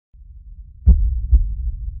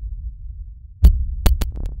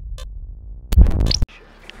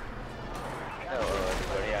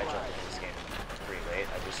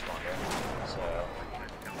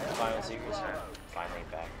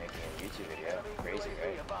crazy,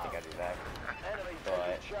 right? I think I'd be back.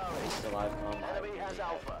 But it's still live com. I really have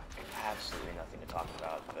absolutely nothing to talk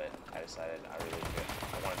about, but I decided I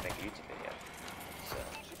want to make a YouTube video.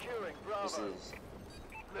 So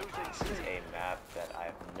this is a map that I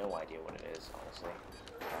have no idea what it is, honestly.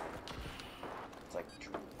 It's like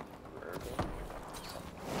urban or something.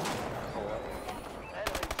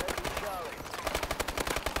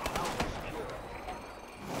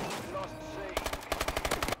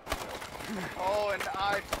 Oh, and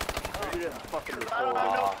I didn't fucking record. I don't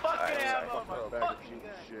have no fucking ammo.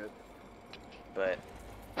 Shit. But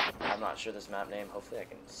I'm not sure this map name. Hopefully I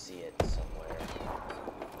can see it somewhere.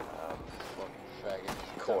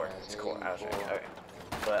 Core. It's Core. I was right. Okay.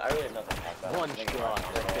 But I really have nothing to talk about. One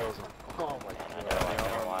shot that kills him. Oh my I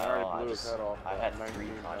god. know, it's been a while. I've had 3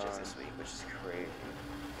 1999. projects this week, which is crazy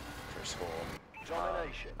for school.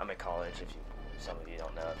 I'm in college, some of you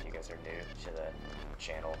don't know, if you guys are new to the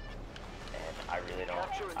channel. And I really don't,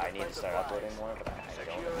 I need to start uploading more, but I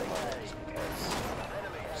don't at the moment just because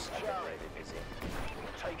I've been really busy.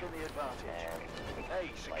 And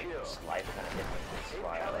like, just life kind of hit me. That's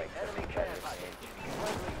why I like the competitive scene.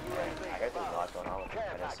 And I got a lot going on with the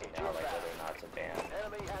competitive scene now, like whether or not to ban,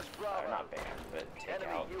 or not ban, but take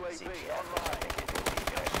out CTF. I think it would be a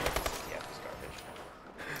good idea because CTF is garbage.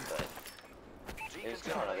 But there's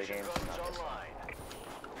good on other games, not this one.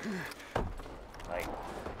 Like,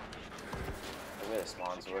 the way the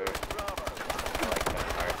spawns were, I like that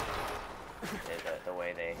part. The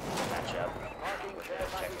way they match up with the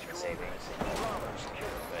checking the savings and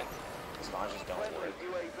but the spawns just don't work.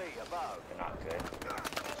 They're not good.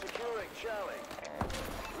 And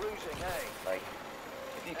like,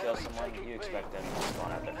 if you kill someone, you expect them to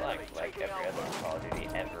spawn at the flag, like every other Call of Duty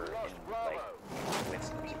ever, in like with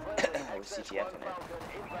CTF in it.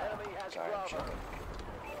 Sorry, I'm choking.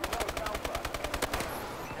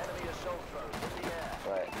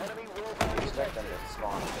 But you expect them to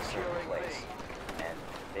spawn in a certain place, and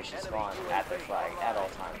they should spawn at their flag at all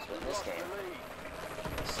times. But in this game,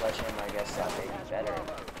 Sledgehammer, I guess, thought they'd be better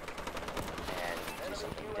and do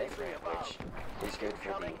something different, which is good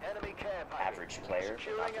for the average player,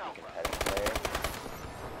 but not the competitive player.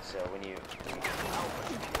 So when you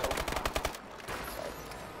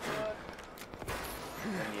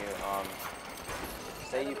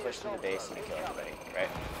say you push to the base and you kill everybody, right?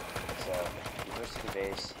 So you push to the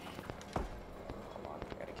base. Come on,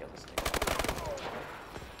 I gotta kill this thing.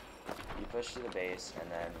 You push to the base,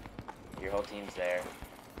 and then your whole team's there.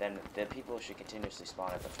 Then the people should continuously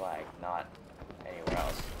spawn at the flag, not anywhere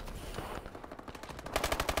else.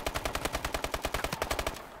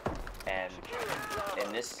 And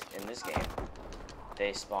in this game,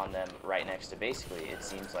 they spawn them right next to, basically, it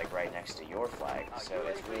seems like right next to your flag. So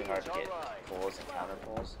it's really hard to get pulls and counter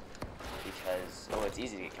pulls because, well, it's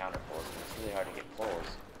easy to get counter pulls, but it's really hard to get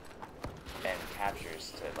pulls and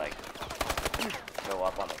captures to like go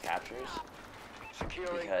up on the captures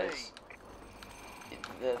because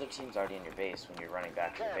the other team's already in your base when you're running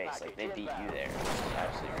back to your base. Like, they beat you there, which is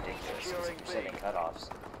absolutely ridiculous because if you're setting cutoffs,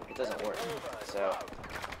 it doesn't work. So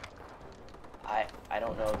I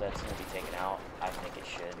don't know if that's going to be taken out. I think it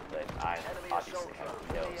should, but I obviously have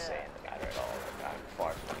no say in the matter at all. Like, I'm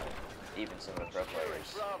far from it. Even some of the pro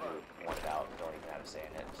players who want it out don't even have a say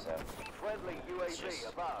in it. So it's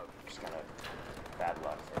just kind of bad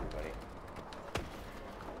luck for everybody.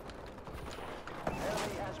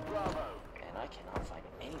 And I cannot find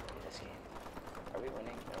anybody in this game. Are we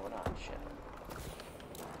winning? No, we're not. Shit.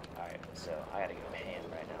 Alright, so I gotta give him a hand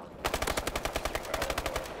right now.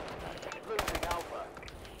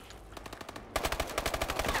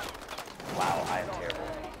 Wow, I am terrible.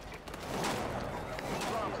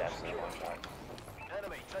 He's absolutely one shot.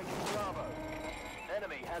 Enemy taking Bravo.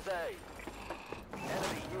 Enemy has A.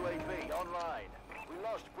 Enemy UAV online. We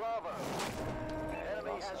lost Bravo.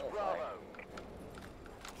 Enemy has Bravo.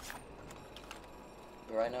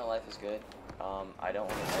 But right now, life is good. I don't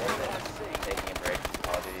want to say that taking a break from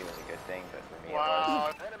Call of Duty was a good thing, but for me it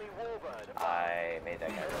was. I made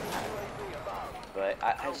that guy really mad. But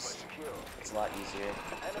I just, it's a lot easier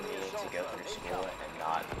for me to go through school and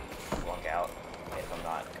not flunk out if I'm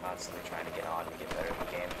not constantly trying to get on and get better at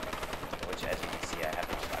the game, which, as you can see, I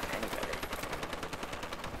haven't gotten any better.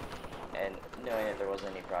 And knowing that there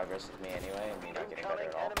wasn't any progress with me anyway, and me not getting better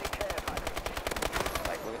at all.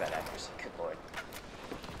 Like, look at that accuracy, good lord.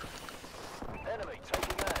 Enemy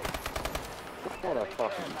taking A. What a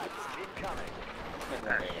fucking...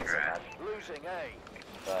 Losing A.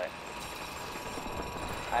 But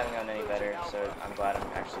I haven't gotten any better, so I'm glad I'm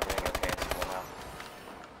actually doing okay in school now.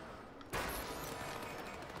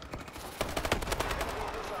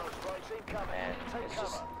 And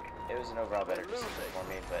it was an overall better decision for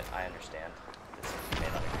me, but I understand. You may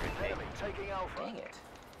not agree with Enemy me. taking Alpha. Dang it.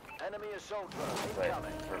 Enemy assault drone But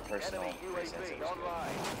incoming. for personal Enemy reasons, it UAV was good.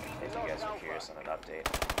 online. We If you lost guys are Alpha. curious on an update,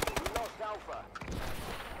 We lost Alpha.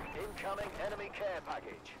 Incoming enemy care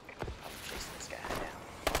package. I'm chasing this guy down.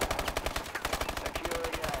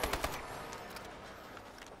 Securing A.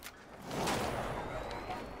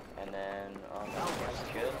 And then, that's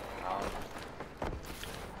good.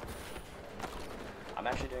 I'm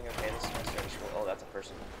actually doing okay this semester in school. Oh, that's a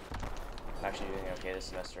person. I'm actually doing okay this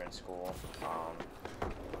semester in school.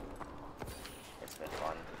 It's been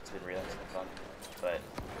fun. It's been fun. But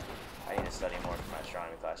I need to study more for my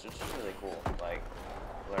astronomy class, which is really cool. Like,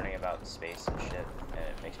 learning about space and shit. And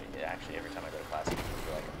it makes me, actually, every time I go to class, it makes me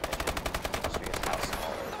feel like a midget. Just because of how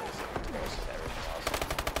small Earth is in comparison to everything else.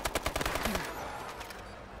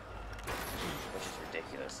 Which is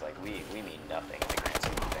ridiculous. Like, we mean nothing in the grand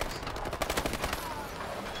scheme of things.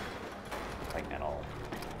 Like, at all.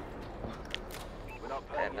 We're not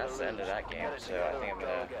And that's the end of that game, so I think I'm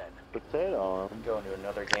gonna Potato arm. go into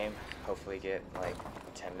another game. Hopefully get, like,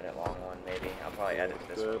 a 10-minute long one, maybe. I'll probably edit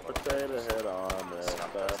this one. a The little bit, potato just head arm.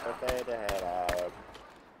 stuff The that's not- potato head arm.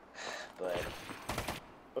 But,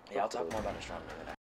 yeah, I'll talk more about astronomy in the next